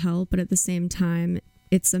training could help, but at the same time,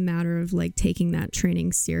 it's a matter of like taking that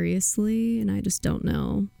training seriously. And I just don't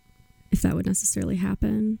know if that would necessarily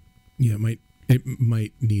happen. Yeah, it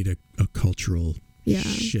might need a cultural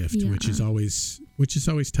shift, Yeah. which is always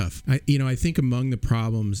tough. I think among the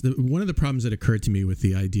problems, one of the problems that occurred to me with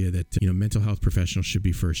the idea that mental health professionals should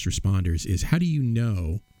be first responders is how do you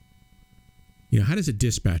know? How does a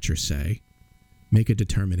dispatcher make a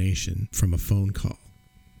determination from a phone call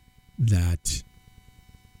that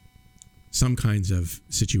some kinds of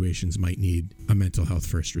situations might need a mental health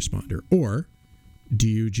first responder? Or do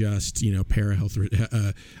you just, pair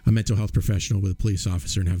a mental health professional with a police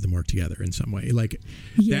officer and have them work together in some way?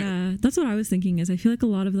 That's what I was thinking. Is I feel like a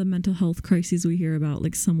lot of the mental health crises we hear about,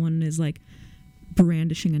 like someone is like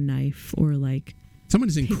brandishing a knife, or like someone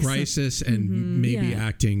is in crisis and maybe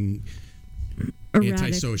acting erratic,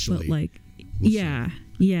 antisocially. But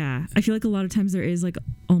I feel like a lot of times there is like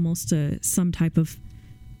almost some type of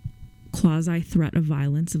quasi threat of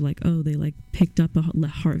violence, of like, oh, they like picked up a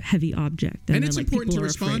heavy object, and it's important to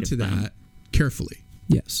respond to that carefully.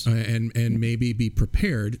 Yes, and maybe be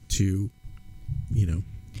prepared to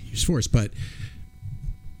use force, but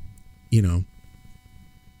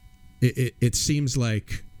it seems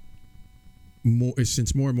like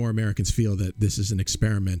since more and more Americans feel that this is an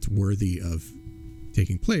experiment worthy of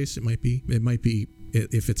taking place, it might be,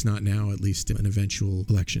 if it's not now, at least an eventual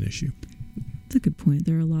election issue. That's a good point.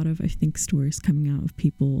 There are a lot of, I think, stories coming out of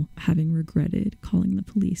people having regretted calling the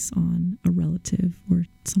police on a relative or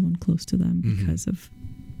someone close to them because of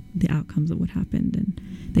the outcomes of what happened, and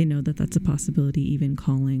they know that that's a possibility, even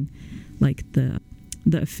calling like the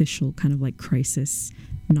official kind of like crisis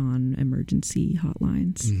non-emergency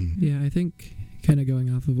hotlines. Yeah, I think kind of going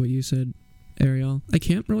off of what you said, Ariel, I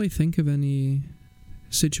can't really think of any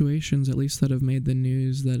situations, at least that have made the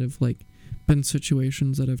news, that have like been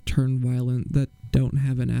situations that have turned violent that don't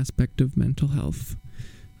have an aspect of mental health.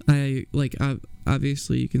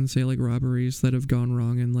 Obviously you can say like robberies that have gone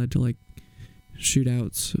wrong and led to like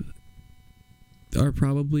shootouts are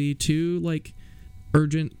probably too like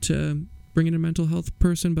urgent to bring in a mental health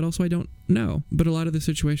person, but also I don't know. But a lot of the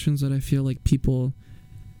situations that I feel like people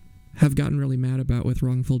have gotten really mad about with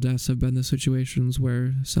wrongful deaths have been the situations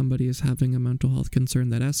where somebody is having a mental health concern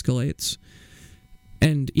that escalates.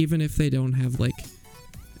 And even if they don't have like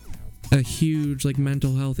a huge like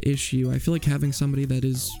mental health issue, I feel like having somebody that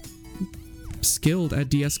is skilled at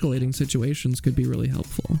de-escalating situations could be really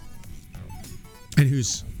helpful. And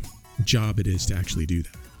whose job it is to actually do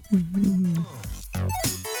that.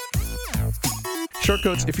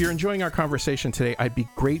 Shortcoats, if you're enjoying our conversation today, I'd be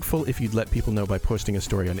grateful if you'd let people know by posting a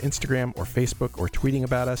story on Instagram or Facebook or tweeting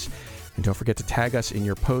about us. And don't forget to tag us in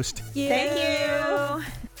your post. Thank you.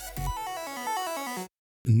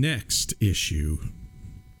 Next issue,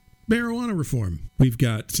 marijuana reform. We've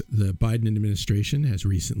got the Biden administration has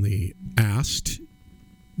recently asked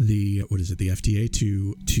the FDA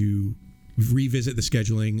to revisit the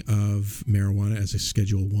scheduling of marijuana as a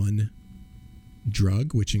Schedule 1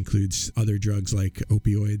 drug, which includes other drugs like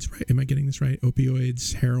opioids, right? Am I getting this right?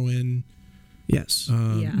 Opioids, heroin. Yes.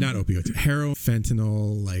 Not opioids, heroin,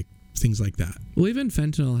 fentanyl, like things like that. Well, even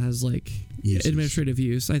fentanyl has like administrative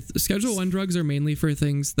use. Schedule 1 drugs are mainly for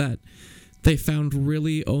things that they found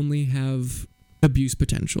really only have abuse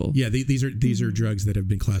potential. Yeah, these are drugs that have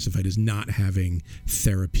been classified as not having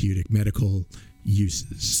therapeutic medical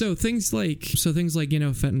uses. So things like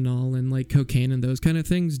fentanyl and like cocaine and those kind of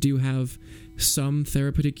things do have some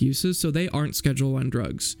therapeutic uses, so they aren't Schedule 1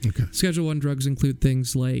 drugs. Okay. Schedule 1 drugs include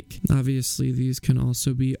things like, obviously these can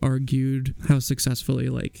also be argued how successfully,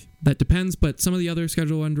 like that depends, but some of the other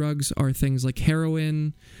Schedule 1 drugs are things like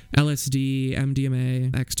heroin, LSD,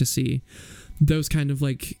 MDMA, ecstasy, those kind of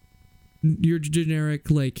like your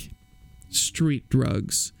generic like street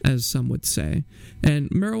drugs, as some would say. And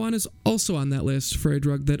marijuana is also on that list for a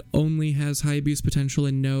drug that only has high abuse potential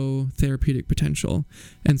and no therapeutic potential.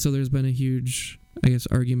 And so there's been a huge, I guess,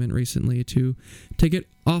 argument recently to take it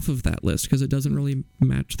off of that list because it doesn't really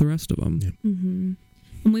match the rest of them. Yeah. Mm-hmm.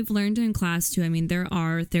 And we've learned in class too, I mean, there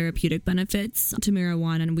are therapeutic benefits to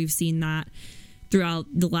marijuana, and we've seen that throughout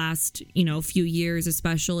the last, few years,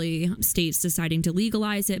 especially states deciding to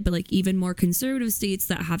legalize it. But like even more conservative states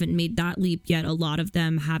that haven't made that leap yet, a lot of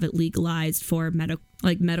them have it legalized for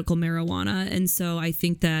medical marijuana. And so I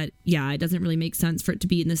think that, it doesn't really make sense for it to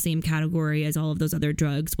be in the same category as all of those other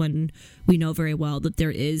drugs when we know very well that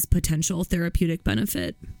there is potential therapeutic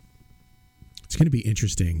benefit. It's going to be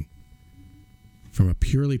interesting from a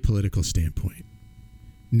purely political standpoint.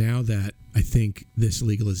 Now that I think this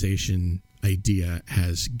legalization idea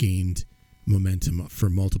has gained momentum for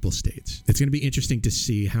multiple states, it's going to be interesting to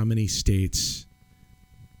see how many states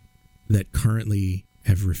that currently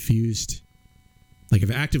have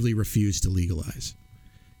actively refused to legalize,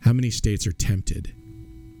 how many states are tempted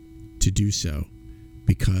to do so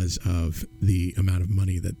because of the amount of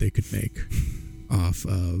money that they could make off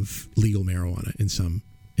of legal marijuana in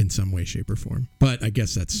some way, shape, or form. But I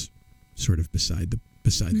guess that's sort of beside the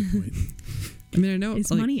point. I mean, I know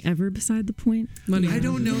is money ever beside the point? Money. I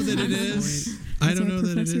don't know that it is. I don't know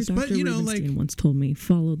that it is. But you know, like once told me,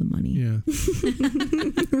 follow the money. Yeah.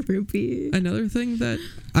 Rupee. Another thing that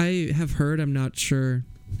I have heard, I'm not sure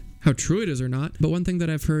how true it is or not, but one thing that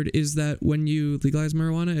I've heard is that when you legalize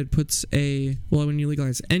marijuana, it puts when you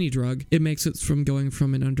legalize any drug, it makes it from going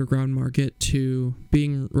from an underground market to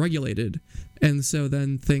being regulated. And so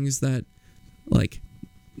then things that, like,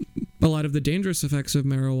 a lot of the dangerous effects of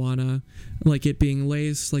marijuana, like it being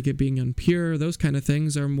laced, like it being impure, those kind of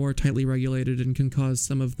things are more tightly regulated and can cause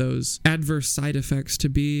some of those adverse side effects to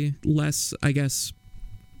be less, I guess,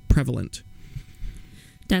 prevalent.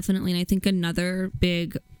 Definitely. And I think another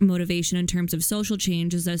big motivation in terms of social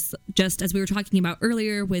change is just as we were talking about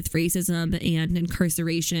earlier with racism and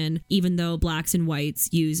incarceration, even though blacks and whites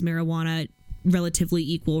use marijuana relatively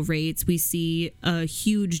equal rates, we see a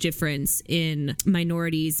huge difference in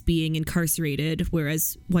minorities being incarcerated,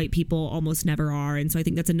 whereas white people almost never are. And so I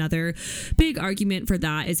think that's another big argument for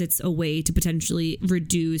that, is it's a way to potentially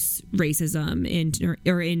reduce racism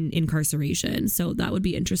in incarceration. So that would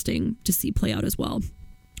be interesting to see play out as well.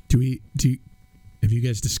 Have you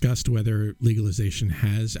guys discussed whether legalization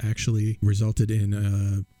has actually resulted in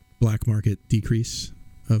a black market decrease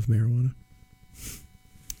of marijuana?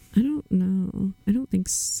 I don't know. I don't think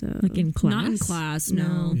so. Like in class? Not in class,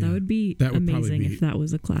 no. That would be amazing if that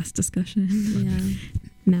was a class discussion.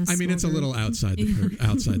 Yeah. I mean, it's a little outside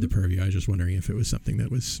the purview. I was just wondering if it was something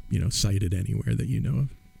that was, cited anywhere that you know of.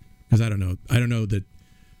 Because I don't know. I don't know that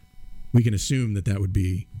we can assume that would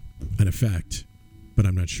be an effect, but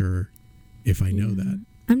I'm not sure if I know that.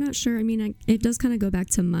 I'm not sure. I mean, it does kind of go back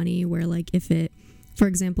to money, where like if it, for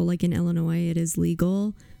example, like in Illinois, it is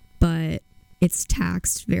legal, but it's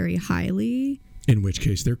taxed very highly. In which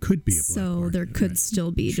case there could be a black market, there could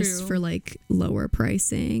still be, True. just for like lower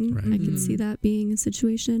pricing. Right. I can see that being a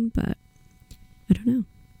situation, but I don't know.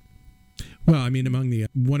 Well, I mean, among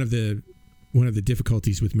one of the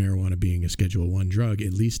difficulties with marijuana being a Schedule I drug,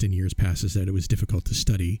 at least in years past, is that it was difficult to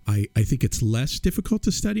study. I think it's less difficult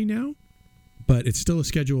to study now, but it's still a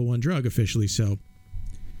Schedule I drug officially. So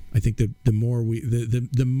I think the more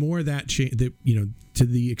that change, to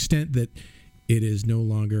the extent that it is no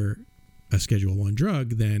longer a Schedule I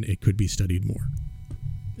drug, then it could be studied more,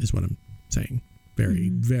 is what I'm saying. Very,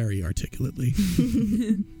 very articulately.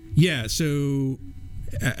 Yeah. So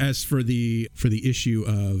as for the issue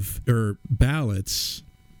of ballots,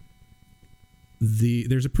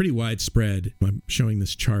 there's a pretty wide spread. I'm showing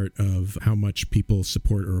this chart of how much people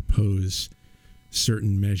support or oppose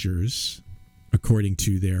certain measures according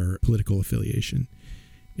to their political affiliation.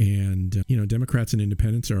 And Democrats and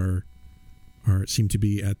independents seem to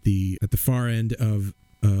be at the far end of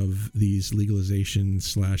these legalization /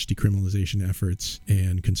 decriminalization efforts,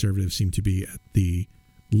 and conservatives seem to be at the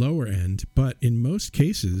lower end. But in most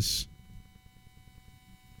cases,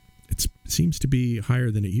 it seems to be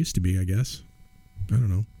higher than it used to be, I guess. I don't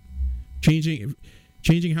know.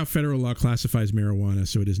 Changing how federal law classifies marijuana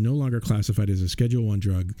so it is no longer classified as a Schedule I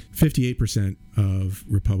drug. 58% of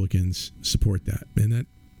Republicans support that, and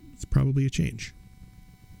that's probably a change.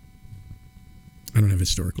 I don't have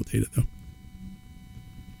historical data, though.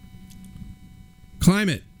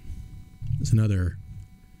 Climate is another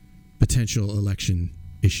potential election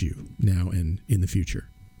issue now and in the future.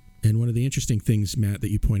 And one of the interesting things, Matt,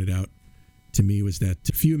 that you pointed out to me was that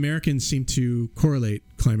few Americans seem to correlate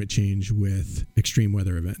climate change with extreme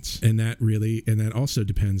weather events. And that also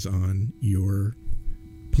depends on your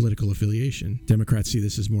political affiliation. Democrats see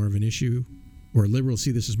this as more of an issue, or liberals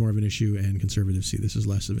see this as more of an issue, and conservatives see this as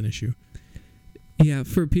less of an issue. Yeah,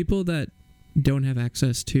 for people that don't have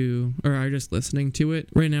access to or are just listening to it,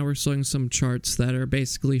 right now we're showing some charts that are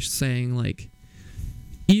basically saying, like,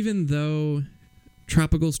 even though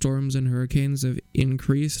tropical storms and hurricanes have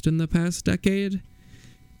increased in the past decade,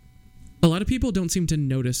 a lot of people don't seem to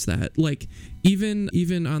notice that. Like, even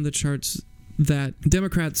on the charts that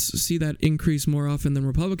Democrats see that increase more often than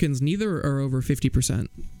Republicans, neither are over 50%.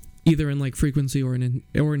 Either in like frequency or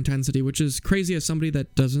intensity, which is crazy as somebody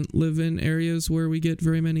that doesn't live in areas where we get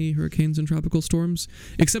very many hurricanes and tropical storms.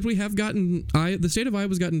 Except we have the state of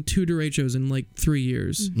Iowa's gotten 2 derechos in like 3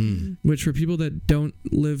 years, which for people that don't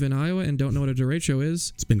live in Iowa and don't know what a derecho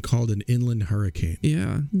is, it's been called an inland hurricane.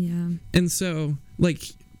 Yeah. And so,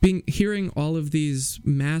 hearing all of these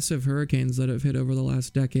massive hurricanes that have hit over the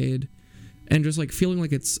last decade, and just like feeling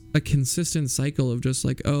like it's a consistent cycle of just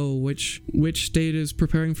like, oh, which state is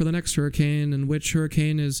preparing for the next hurricane, and which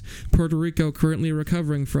hurricane is Puerto Rico currently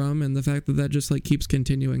recovering from, and the fact that just like keeps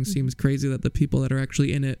continuing seems crazy, that the people that are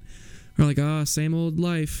actually in it are like, same old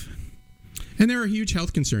life. And there are huge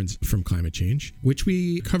health concerns from climate change, which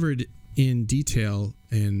we covered in detail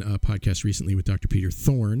in a podcast recently with Dr. Peter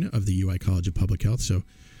Thorne of the UI College of Public Health. So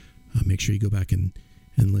make sure you go back and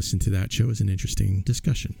listen to that show. It's an interesting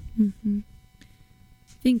discussion. Mm-hmm.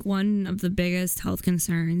 I think one of the biggest health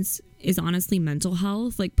concerns is honestly mental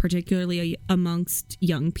health, like particularly amongst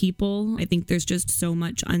young people. I think there's just so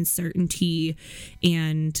much uncertainty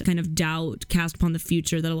and kind of doubt cast upon the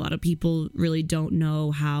future that a lot of people really don't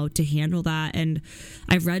know how to handle that. And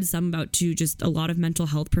I've read some about too, just a lot of mental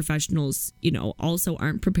health professionals, also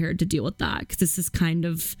aren't prepared to deal with that, because this is kind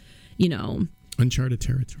of, uncharted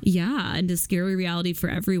territory. Yeah, and a scary reality for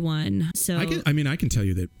everyone. So I can tell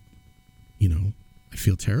you that, I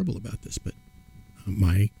feel terrible about this, but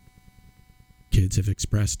my kids have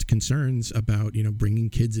expressed concerns about, bringing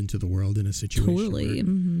kids into the world in a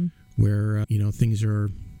situation where things are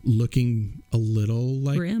looking a little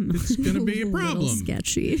like grim. It's going to be a problem.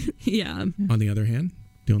 Sketchy. Yeah. On the other hand,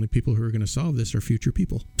 the only people who are going to solve this are future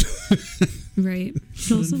people. Right.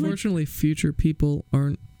 But unfortunately, future people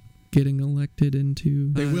aren't getting elected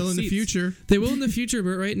into they will in seats. The future. They will in the future,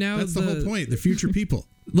 but right now that's the whole point. The future people.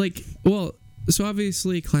 So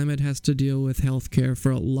obviously climate has to deal with healthcare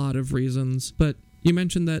for a lot of reasons, but you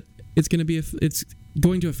mentioned that it's going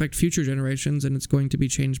to affect future generations, and it's going to be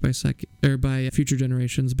changed by future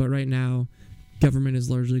generations. But right now, government is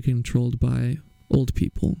largely controlled by old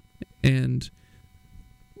people, and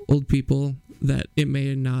old people that it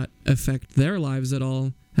may not affect their lives at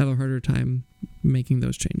all have a harder time making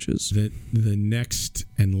those changes. The next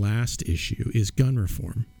and last issue is gun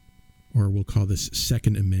reform, or we'll call this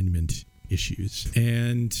Second Amendment issues.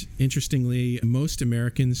 And interestingly, most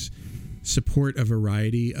Americans support a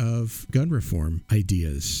variety of gun reform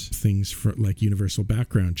ideas, things like universal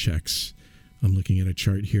background checks. I'm looking at a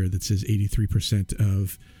chart here that says 83%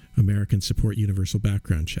 of Americans support universal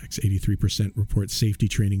background checks. 83% report safety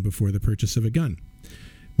training before the purchase of a gun.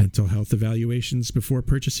 Mental health evaluations before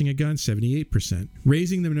purchasing a gun, 78%.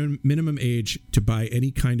 Raising the minimum age to buy any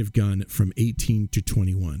kind of gun from 18 to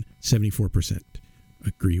 21, 74%.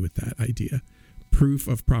 Agree with that idea. Proof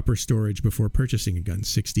of proper storage before purchasing a gun,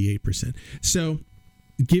 68%. So,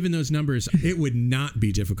 given those numbers, it would not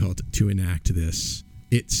be difficult to enact this.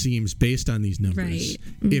 It seems, based on these numbers,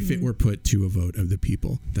 right. If it were put to a vote of the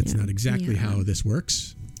people. That's not exactly how this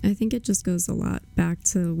works. I think it just goes a lot back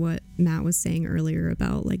to what Matt was saying earlier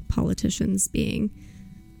about like politicians being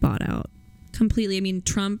bought out. Completely. I mean,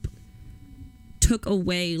 Trump took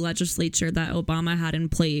away legislature that Obama had in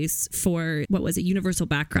place for, universal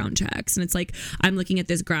background checks. And it's like, I'm looking at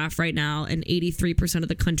this graph right now, and 83% of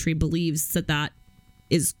the country believes that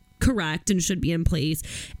is correct and should be in place.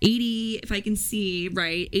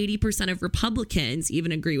 80% of Republicans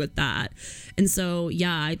even agree with that. And so,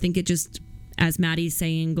 yeah, I think it just, as Maddie's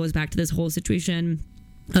saying, goes back to this whole situation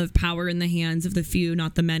of power in the hands of the few,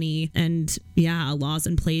 not the many. And laws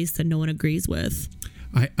in place that no one agrees with.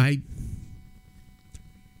 I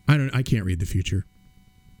can't read the future,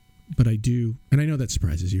 but I do, and I know that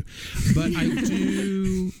surprises you, but I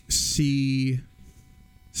do see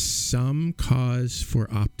some cause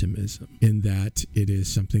for optimism in that it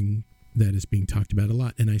is something that is being talked about a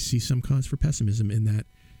lot. And I see some cause for pessimism in that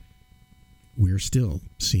we're still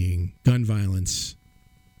seeing gun violence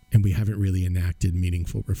and we haven't really enacted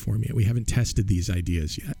meaningful reform yet. We haven't tested these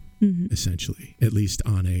ideas yet, essentially, at least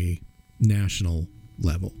on a national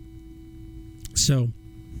level. So,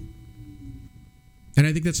 and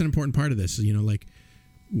I think that's an important part of this,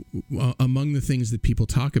 among the things that people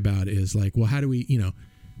talk about is like, well, how do we know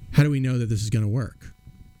that this is going to work?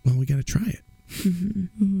 Well, we got to try it.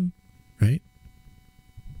 Right?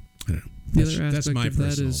 I don't know. The other aspect of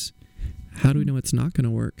that is, how do we know it's not going to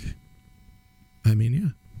work? I mean,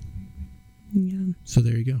 yeah. So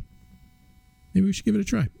there you go. Maybe we should give it a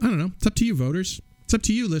try. I don't know. It's up to you, voters. It's up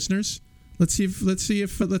to you, listeners. Let's see if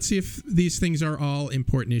these things are all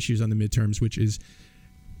important issues on the midterms, which is,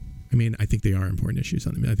 I think they are important issues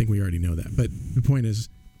on I think we already know that. But the point is,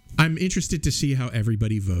 I'm interested to see how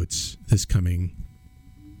everybody votes this coming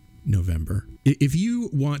November. If you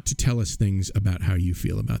want to tell us things about how you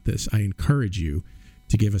feel about this, I encourage you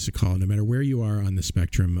to give us a call, no matter where you are on the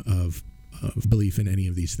spectrum of belief in any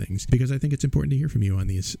of these things, because I think it's important to hear from you on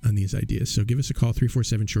these ideas. So give us a call,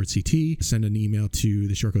 347-SHORT-CT, send an email to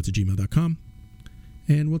theshortcoats@gmail.com,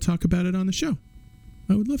 and we'll talk about it on the show.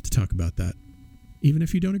 I would love to talk about that. even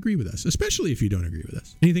if you don't agree with us, especially if you don't agree with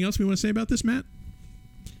us. Anything else we want to say about this, Matt?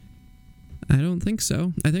 I don't think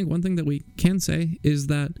so. I think one thing that we can say is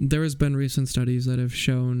that there has been recent studies that have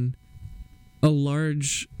shown a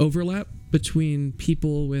large overlap between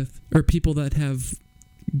people that have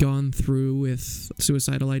gone through with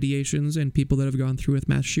suicidal ideations and people that have gone through with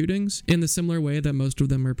mass shootings, in the similar way that most of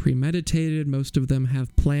them are premeditated, most of them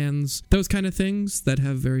have plans, those kind of things that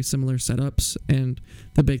have very similar setups. And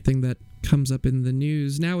the big thing that comes up in the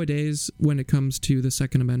news nowadays when it comes to the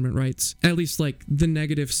Second Amendment rights, at least like the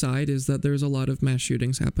negative side, is that there's a lot of mass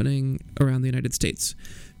shootings happening around the United States.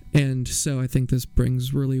 And so I think this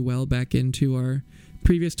brings really well back into our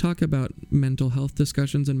previous talk about mental health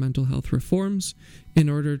discussions and mental health reforms, in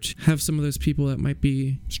order to have some of those people that might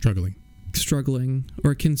be struggling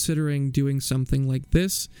or considering doing something like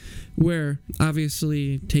this, where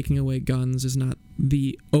obviously taking away guns is not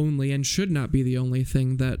the only and should not be the only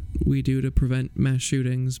thing that we do to prevent mass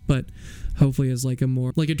shootings, but hopefully is like a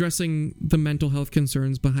more like addressing the mental health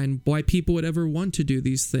concerns behind why people would ever want to do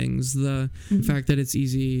these things, the fact that it's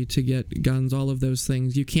easy to get guns, all of those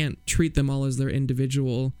things. You can't treat them all as their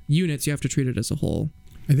individual units, you have to treat it as a whole.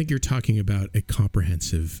 I think you're talking about a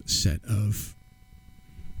comprehensive set of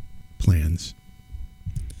plans,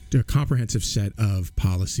 a comprehensive set of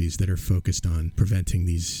policies that are focused on preventing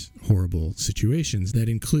these horrible situations that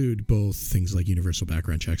include both things like universal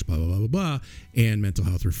background checks, blah, blah, blah, blah, blah, and mental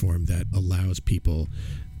health reform that allows people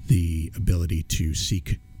the ability to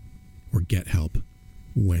seek or get help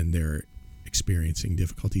when they're experiencing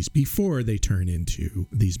difficulties before they turn into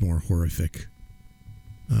these more horrific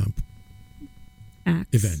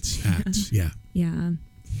acts. Yeah.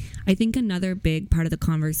 I think another big part of the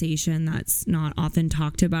conversation that's not often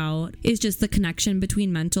talked about is just the connection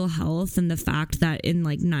between mental health and the fact that in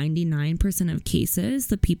like 99% of cases,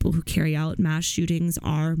 the people who carry out mass shootings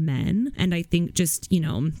are men. And I think just,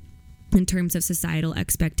 in terms of societal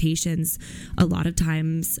expectations, a lot of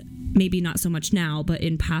times, maybe not so much now, but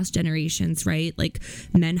in past generations, right? Like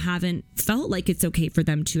men haven't felt like it's okay for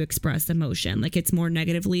them to express emotion. Like it's more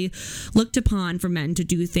negatively looked upon for men to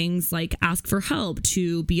do things like ask for help,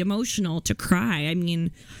 to be emotional, to cry. I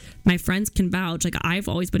mean, my friends can vouch, like I've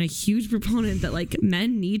always been a huge proponent that like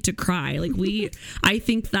men need to cry. Like I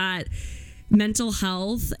think that mental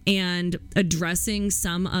health and addressing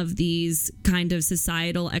some of these kind of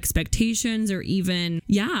societal expectations, or even,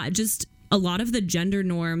 just a lot of the gender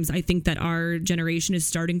norms, I think that our generation is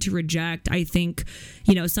starting to reject. I think,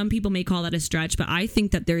 some people may call that a stretch, but I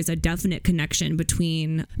think that there's a definite connection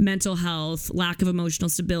between mental health, lack of emotional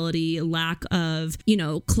stability, lack of,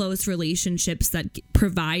 close relationships that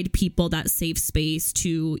provide people that safe space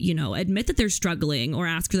to, admit that they're struggling or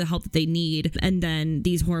ask for the help that they need, and then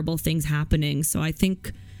these horrible things happening. So I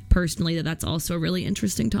think personally that's also a really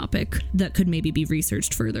interesting topic that could maybe be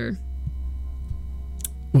researched further.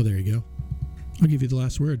 Well, there you go. I'll give you the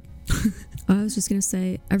last word. I was just going to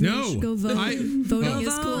say, everyone should go vote. Voting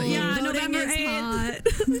is cool. Yeah, voting is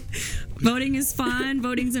hot. Voting is fun.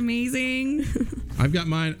 Voting's amazing. I've got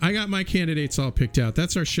mine. I got my candidates all picked out.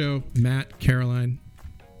 That's our show. Matt, Caroline,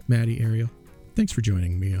 Maddie, Ariel. Thanks for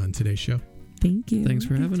joining me on today's show. Thank you. Thanks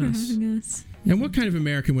for having us. And what kind of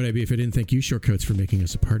American would I be if I didn't thank you, Shortcoats, for making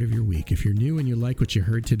us a part of your week? If you're new and you like what you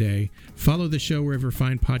heard today, follow the show wherever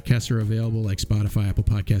fine podcasts are available, like Spotify, Apple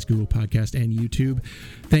Podcasts, Google Podcasts, and YouTube.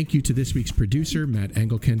 Thank you to this week's producer, Matt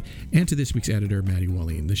Engelken, and to this week's editor, Maddie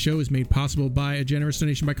Wallin. The show is made possible by a generous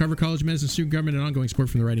donation by Carver College Medicine Student Government and ongoing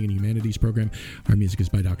support from the Writing and Humanities program. Our music is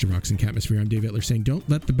by Dr. Roxanne Catmosphere. I'm Dave Etler saying, don't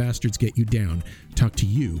let the bastards get you down. Talk to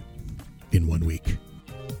you in 1 week.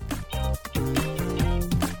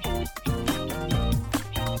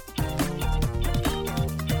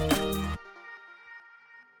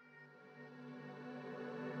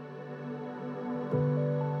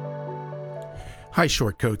 Hi,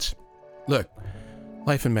 Shortcoats. Look,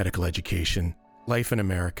 life in medical education, life in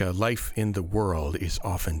America, life in the world is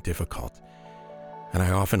often difficult. And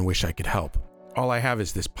I often wish I could help. All I have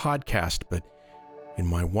is this podcast, but in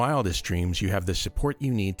my wildest dreams, you have the support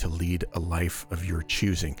you need to lead a life of your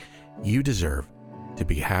choosing. You deserve to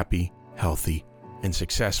be happy, healthy, and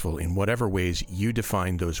successful in whatever ways you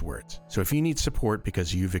define those words. So if you need support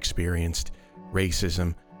because you've experienced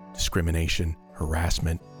racism, discrimination,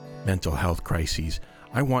 harassment, mental health crises,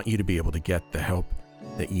 I want you to be able to get the help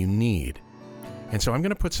that you need. And so I'm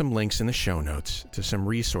going to put some links in the show notes to some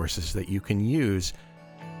resources that you can use.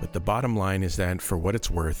 But the bottom line is that for what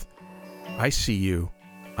it's worth, I see you.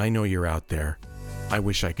 I know you're out there. I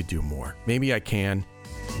wish I could do more. Maybe I can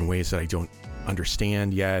in ways that I don't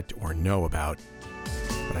understand yet or know about.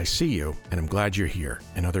 But I see you, and I'm glad you're here,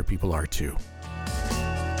 and other people are too.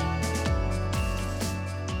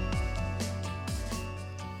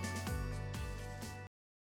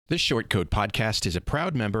 The Short Coat Podcast is a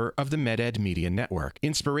proud member of the MedEd Media Network.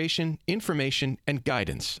 Inspiration, information, and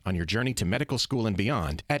guidance on your journey to medical school and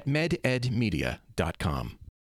beyond at mededmedia.com.